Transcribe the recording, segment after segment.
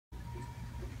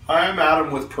Hi, I'm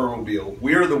Adam with Permobil.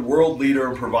 We are the world leader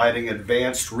in providing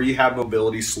advanced rehab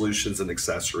mobility solutions and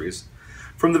accessories.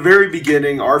 From the very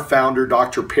beginning, our founder,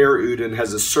 Dr. Per Uden,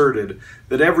 has asserted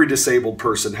that every disabled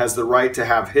person has the right to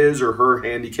have his or her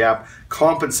handicap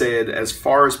compensated as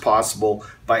far as possible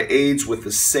by aids with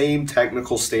the same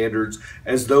technical standards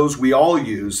as those we all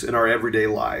use in our everyday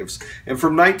lives. And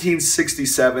from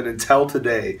 1967 until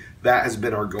today, that has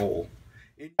been our goal.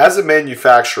 As a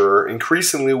manufacturer,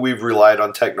 increasingly we've relied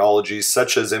on technologies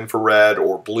such as infrared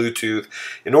or Bluetooth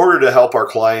in order to help our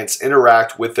clients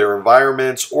interact with their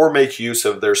environments or make use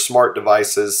of their smart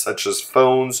devices such as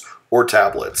phones or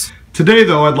tablets. Today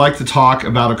though, I'd like to talk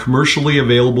about a commercially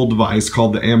available device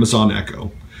called the Amazon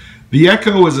Echo. The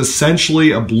Echo is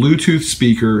essentially a Bluetooth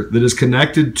speaker that is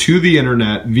connected to the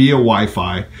internet via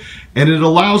Wi-Fi, and it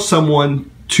allows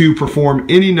someone to perform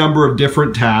any number of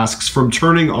different tasks, from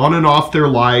turning on and off their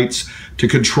lights to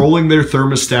controlling their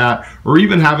thermostat or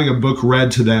even having a book read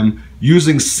to them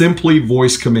using simply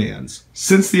voice commands.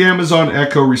 Since the Amazon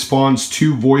Echo responds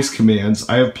to voice commands,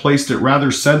 I have placed it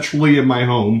rather centrally in my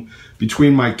home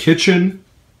between my kitchen,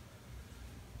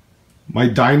 my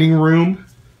dining room,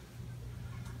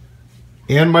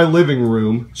 and my living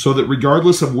room, so that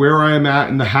regardless of where I am at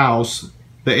in the house,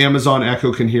 the Amazon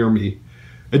Echo can hear me.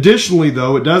 Additionally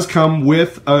though, it does come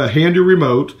with a handy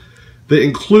remote that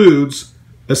includes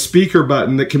a speaker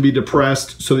button that can be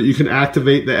depressed so that you can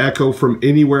activate the Echo from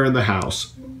anywhere in the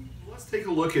house. Let's take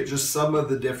a look at just some of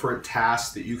the different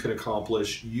tasks that you can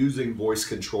accomplish using voice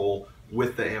control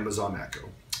with the Amazon Echo.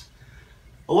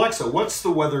 Alexa, what's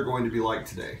the weather going to be like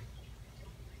today?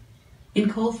 In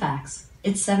Colfax,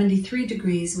 it's 73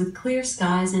 degrees with clear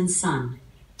skies and sun.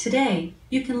 Today,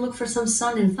 you can look for some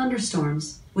sun and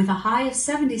thunderstorms, with a high of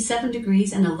 77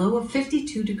 degrees and a low of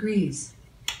 52 degrees.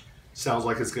 Sounds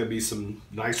like it's going to be some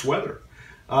nice weather.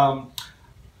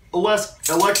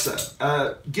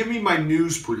 Alexa, give me my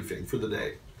news briefing for the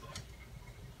day.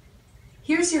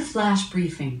 Here's your flash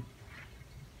briefing.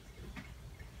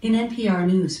 In NPR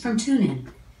News from TuneIn.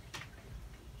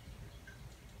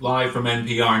 Live from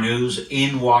NPR News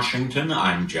in Washington,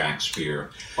 I'm Jack Spear.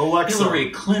 Alexa, Hillary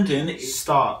Clinton...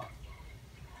 Stop.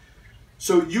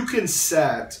 So you can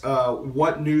set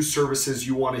what news services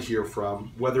you want to hear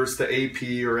from, whether it's the AP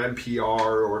or NPR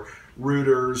or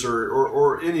Reuters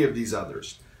or any of these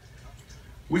others.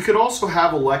 We could also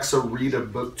have Alexa read a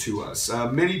book to us.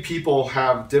 Many people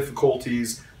have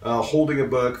difficulties holding a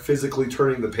book, physically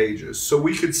turning the pages. So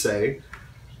we could say,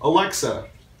 Alexa,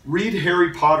 read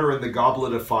Harry Potter and the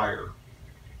Goblet of Fire.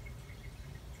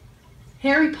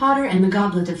 Harry Potter and the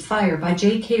Goblet of Fire by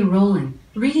J.K. Rowling,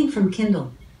 reading from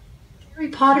Kindle. Harry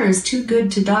Potter is too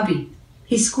good to Dobby,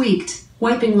 he squeaked,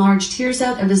 wiping large tears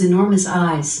out of his enormous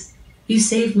eyes. You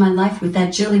saved my life with that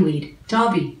jillyweed,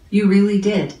 Dobby, you really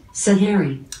did, said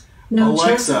Harry. No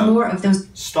chance of more of those.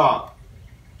 Stop.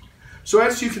 So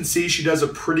as you can see, she does a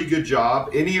pretty good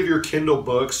job. Any of your Kindle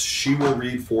books, she will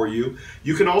read for you.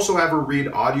 You can also have her read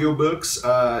audiobooks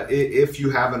if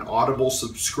you have an Audible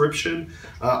subscription.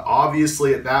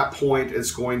 Obviously, at that point,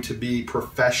 it's going to be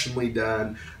professionally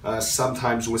done,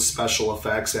 sometimes with special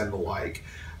effects and the like.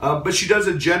 But she does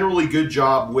a generally good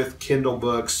job with Kindle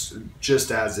books,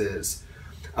 just as is.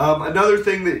 Another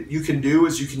thing that you can do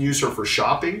is you can use her for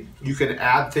shopping. You can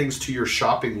add things to your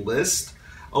shopping list.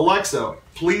 Alexa,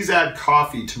 please add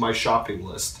coffee to my shopping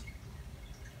list.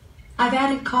 I've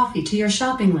added coffee to your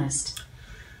shopping list.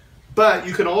 But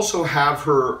you can also have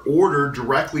her order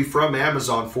directly from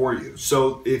Amazon for you.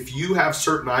 So if you have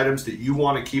certain items that you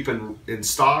want to keep in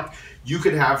stock, you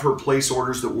can have her place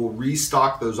orders that will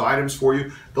restock those items for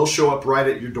you. They'll show up right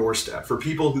at your doorstep. For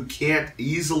people who can't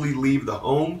easily leave the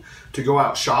home to go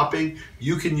out shopping,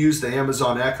 you can use the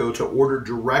Amazon Echo to order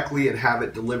directly and have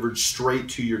it delivered straight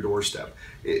to your doorstep.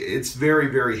 It's very,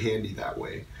 very handy that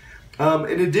way.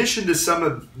 In addition to some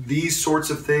of these sorts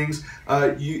of things,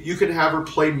 you can have her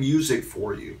play music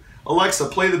for you. Alexa,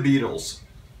 play the Beatles.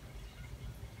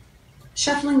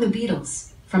 Shuffling the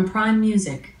Beatles from Prime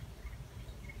Music.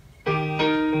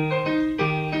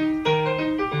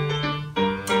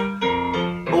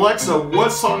 Alexa,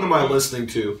 what song am I listening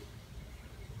to?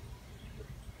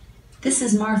 This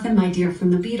is Martha, My Dear from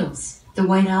the Beatles, the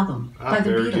White Album by the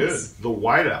Beatles. Very good. The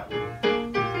White Album.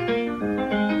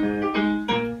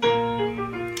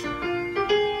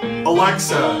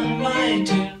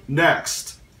 Alexa,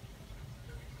 next.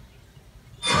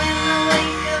 There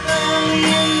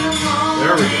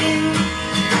we go.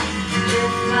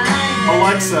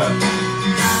 Alexa,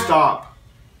 stop.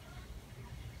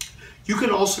 You can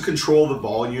also control the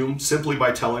volume simply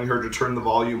by telling her to turn the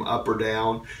volume up or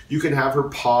down. You can have her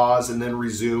pause and then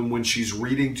resume when she's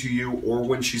reading to you or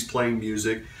when she's playing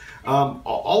music.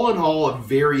 All in all, a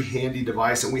very handy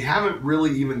device, and we haven't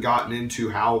really even gotten into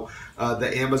how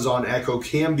the Amazon Echo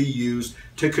can be used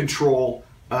to control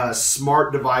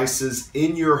smart devices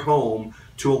in your home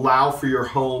to allow for your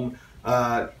home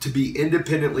to be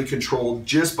independently controlled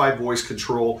just by voice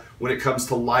control when it comes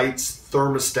to lights,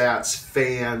 thermostats,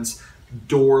 fans,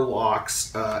 door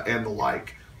locks, and the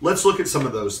like. Let's look at some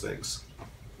of those things.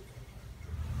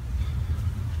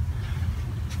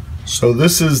 So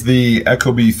this is the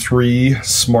ecobee 3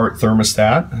 smart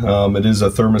thermostat. It is a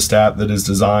thermostat that is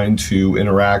designed to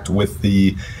interact with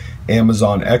the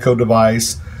Amazon Echo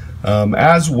device,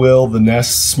 as will the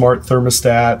Nest smart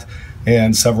thermostat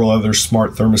and several other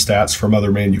smart thermostats from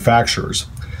other manufacturers.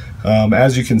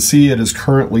 As you can see, it is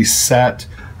currently set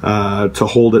to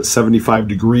hold at 75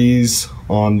 degrees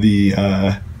on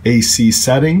the AC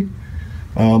setting.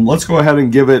 Let's go ahead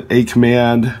and give it a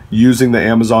command using the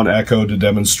Amazon Echo to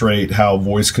demonstrate how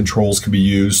voice controls can be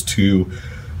used to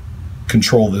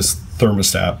control this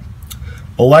thermostat.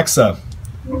 Alexa,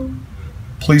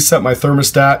 please set my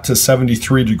thermostat to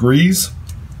 73 degrees.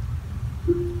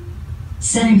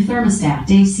 Setting thermostat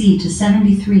AC to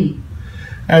 73.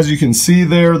 As you can see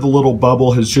there, the little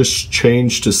bubble has just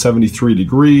changed to 73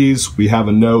 degrees. We have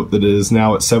a note that it is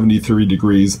now at 73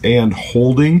 degrees and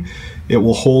holding. It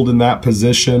will hold in that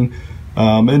position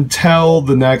until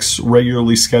the next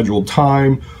regularly scheduled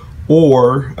time,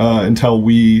 or until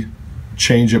we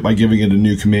change it by giving it a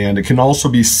new command. It can also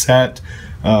be set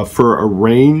for a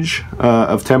range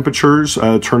of temperatures,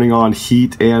 turning on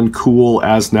heat and cool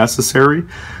as necessary.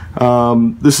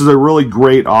 This is a really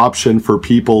great option for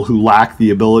people who lack the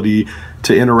ability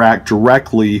to interact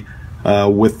directly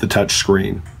with the touch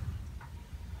screen.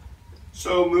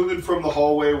 So moving from the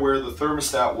hallway where the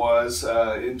thermostat was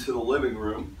into the living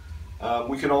room,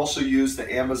 we can also use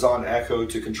the Amazon Echo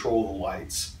to control the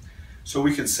lights. So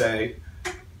we can say,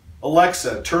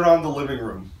 Alexa, turn on the living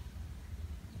room.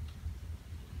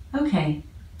 Okay.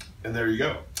 And there you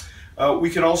go. We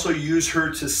can also use her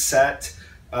to set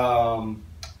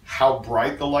how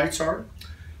bright the lights are.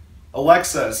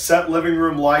 Alexa, set living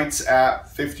room lights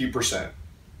at 50%.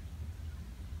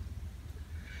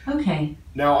 Okay.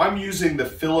 Now I'm using the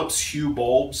Philips Hue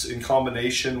bulbs in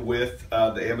combination with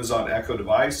the Amazon Echo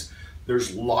device.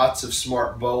 There's lots of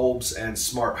smart bulbs and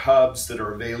smart hubs that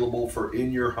are available for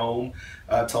in your home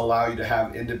to allow you to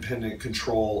have independent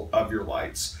control of your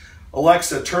lights.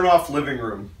 Alexa, turn off living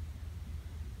room.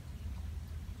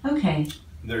 Okay.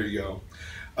 There you go.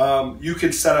 You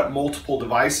can set up multiple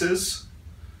devices.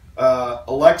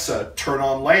 Alexa, turn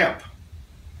on lamp.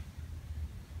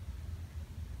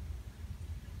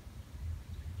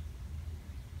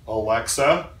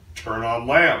 Alexa, turn on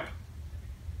lamp.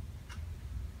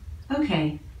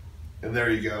 Okay. And there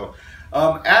you go.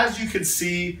 As you can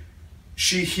see,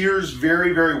 she hears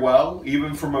very, very well,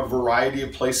 even from a variety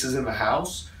of places in the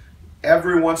house.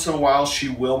 Every once in a while, she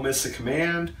will miss a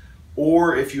command,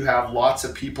 or if you have lots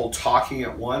of people talking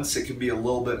at once, it can be a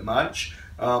little bit much.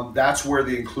 That's where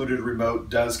the included remote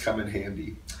does come in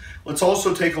handy. Let's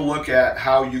also take a look at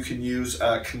how you can use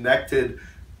connected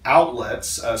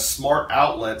outlets, smart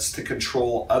outlets, to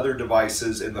control other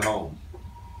devices in the home.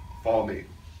 Follow me.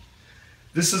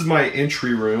 This is my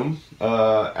entry room.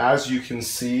 As you can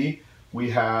see, we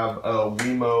have a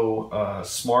Wemo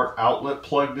smart outlet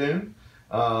plugged in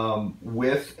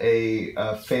with a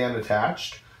fan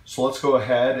attached. So let's go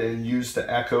ahead and use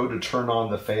the Echo to turn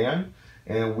on the fan,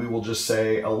 and we will just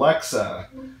say, Alexa,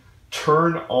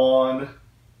 turn on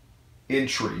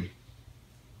entry.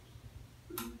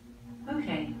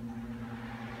 Okay.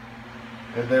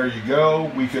 And there you go.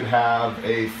 We could have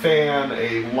a fan,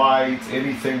 a light,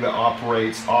 anything that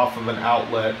operates off of an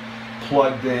outlet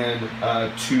plugged in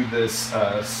to this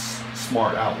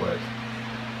smart outlet.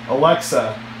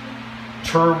 Alexa,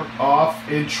 turn off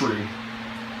entry.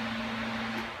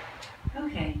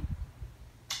 Okay.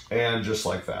 And just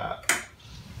like that.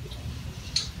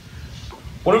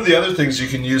 One of the other things you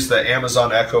can use the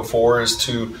Amazon Echo for is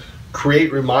to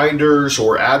create reminders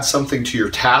or add something to your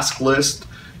task list.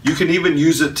 You can even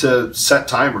use it to set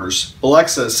timers.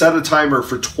 Alexa, set a timer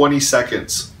for 20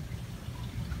 seconds.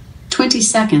 20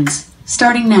 seconds,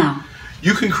 starting now.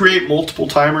 You can create multiple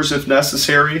timers if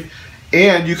necessary,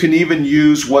 and you can even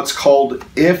use what's called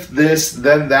if this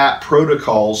then that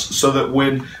protocols, so that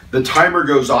when the timer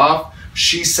goes off,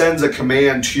 she sends a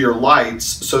command to your lights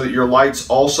so that your lights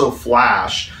also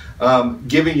flash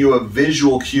giving you a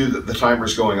visual cue that the timer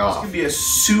is going off. This can be a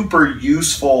super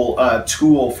useful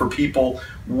tool for people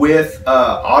with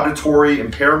auditory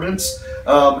impairments,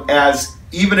 as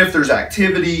even if there's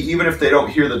activity, even if they don't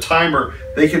hear the timer,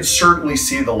 they can certainly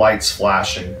see the lights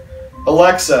flashing.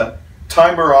 Alexa,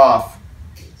 timer off.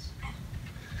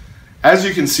 As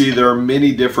you can see, there are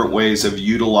many different ways of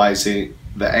utilizing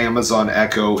the Amazon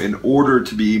Echo in order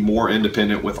to be more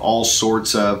independent with all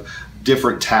sorts of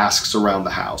different tasks around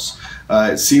the house.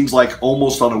 It seems like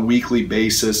almost on a weekly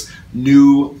basis,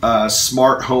 new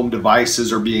smart home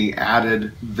devices are being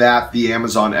added that the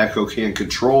Amazon Echo can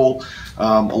control,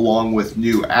 along with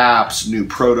new apps, new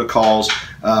protocols.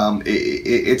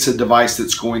 It's a device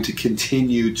that's going to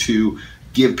continue to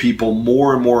give people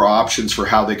more and more options for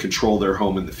how they control their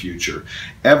home in the future.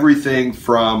 Everything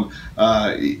from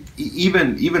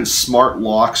even smart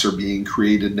locks are being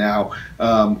created now,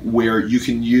 where you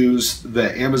can use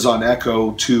the Amazon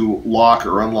Echo to lock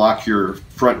or unlock your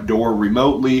front door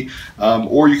remotely,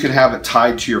 or you can have it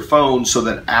tied to your phone so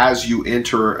that as you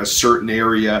enter a certain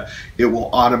area, it will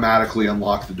automatically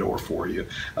unlock the door for you.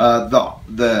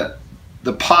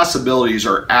 The possibilities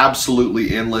are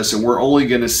absolutely endless, and we're only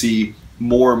going to see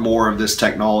more and more of this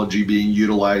technology being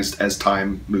utilized as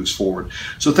time moves forward.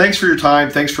 So thanks for your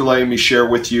time. Thanks for letting me share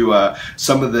with you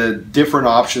some of the different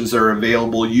options that are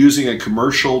available using a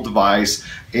commercial device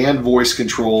and voice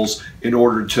controls in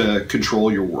order to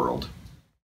control your world.